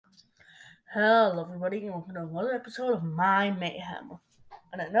Hello, everybody, and welcome to another episode of My Mayhem.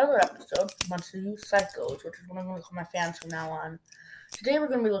 And another episode from Months of Youth Psychos, which is what I'm going to call my fans from now on. Today, we're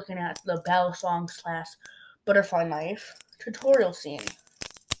going to be looking at the Balisong / Butterfly Knife tutorial scene.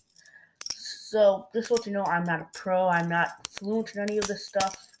 So, just to let you know, I'm not a pro, I'm not fluent in any of this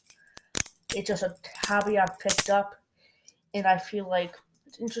stuff. It's just a hobby I've picked up, and I feel like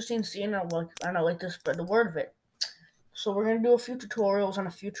it's interesting seeing it. I like to spread the word of it. So, we're going to do a few tutorials on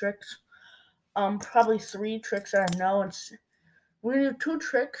a few tricks. Probably 3 tricks that I know, and we're gonna do 2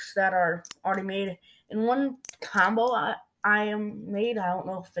 tricks that are already made, and one combo I am made. I don't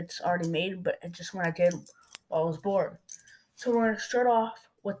know if it's already made, but it's just one I did while I was bored. So we're gonna start off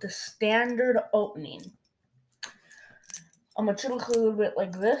with the standard opening. It should look a little bit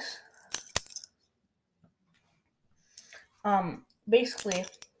like this. Basically,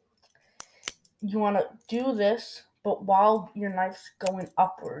 you want to do this, but while your knife's going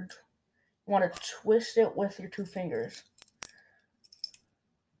upward, you want to twist it with your 2 fingers,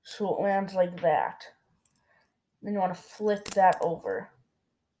 so it lands like that. Then you want to flick that over.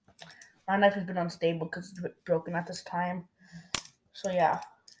 My knife has been unstable because it's broken at this time. So yeah,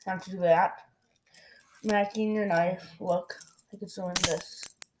 time to do that. Macking your knife, look, like it's doing this.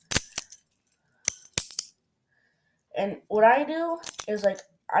 And what I do is, like,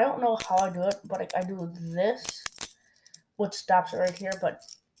 I don't know how I do it, but like, I do this, which stops it right here, but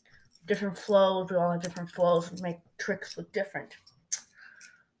different flows, we all have different flows and make tricks look different.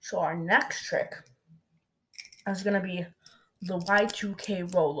 So our next trick is going to be the Y2K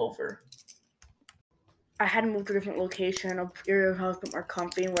rollover. I had to move to a different location, a area of the house a bit more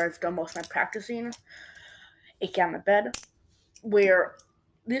comfy, where I've done most of my practicing, aka on the bed, where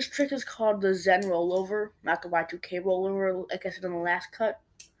this trick is called the Zen rollover, not the Y2K rollover, like I said in the last cut.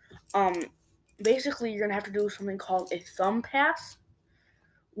 Basically, you're going to have to do something called a thumb pass,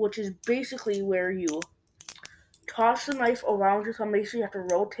 which is basically where you toss the knife around your thumb. Basically, you have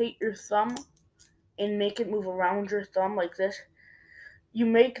to rotate your thumb and make it move around your thumb like this. You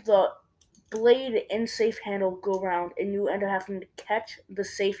make the blade and safe handle go around, and you end up having to catch the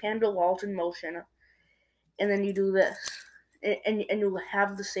safe handle while it's in motion, and then you do this, and you'll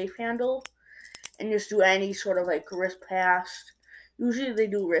have the safe handle, and just do any sort of like wrist pass. Usually they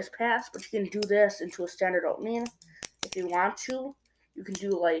do wrist pass, but you can do this into a standard opening if you want to. You can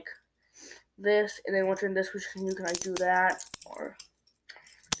do like this, and then once you're in this position, you can like do that, or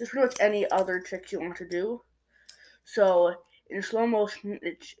just pretty much any other tricks you want to do. So in slow motion,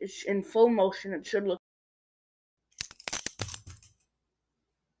 it's in full motion. It should look.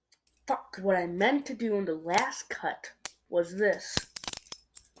 Fuck! What I meant to do in the last cut was this.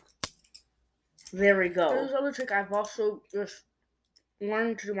 There we go. There's another trick I've also just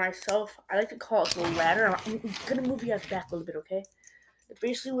learned to do myself. I like to call it the ladder. I'm gonna move you guys back a little bit, okay? It's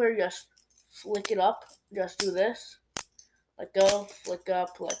basically where you just flick it up. Just do this. Let go, flick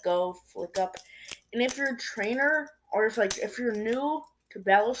up, let go, flick up. And if you're a trainer, or if you're new to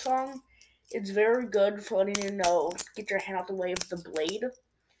Balisong, it's very good for letting you know, get your hand out the way of the blade.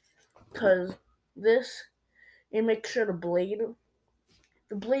 Because this, it makes sure the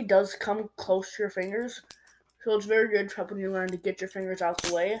blade does come close to your fingers. So it's very good for helping you learn to get your fingers out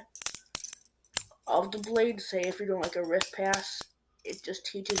the way of the blade. Say if you're doing like a wrist pass, it just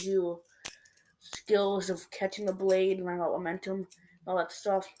teaches you skills of catching the blade, learning about momentum, all that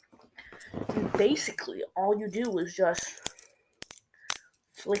stuff. And basically, all you do is just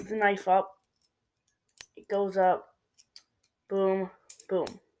flick the knife up. It goes up, boom, boom.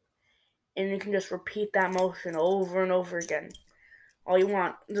 And you can just repeat that motion over and over again. All you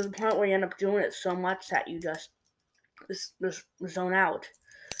want. There's a point where you end up doing it so much that you just zone out.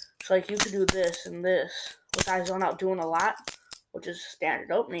 So like you could do this and this, which I zone out doing a lot, which is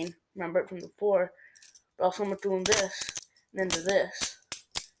standard opening. Remember it from before. But also I'm doing this, and then to this,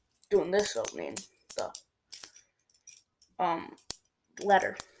 doing this opening, the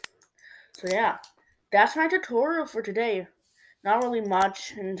letter. So yeah, that's my tutorial for today. Not really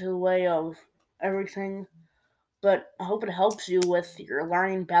much into the way of everything, but I hope it helps you with your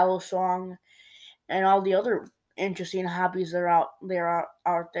learning Balisong and all the other interesting hobbies that are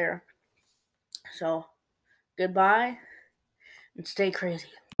out there. So, goodbye, and stay crazy.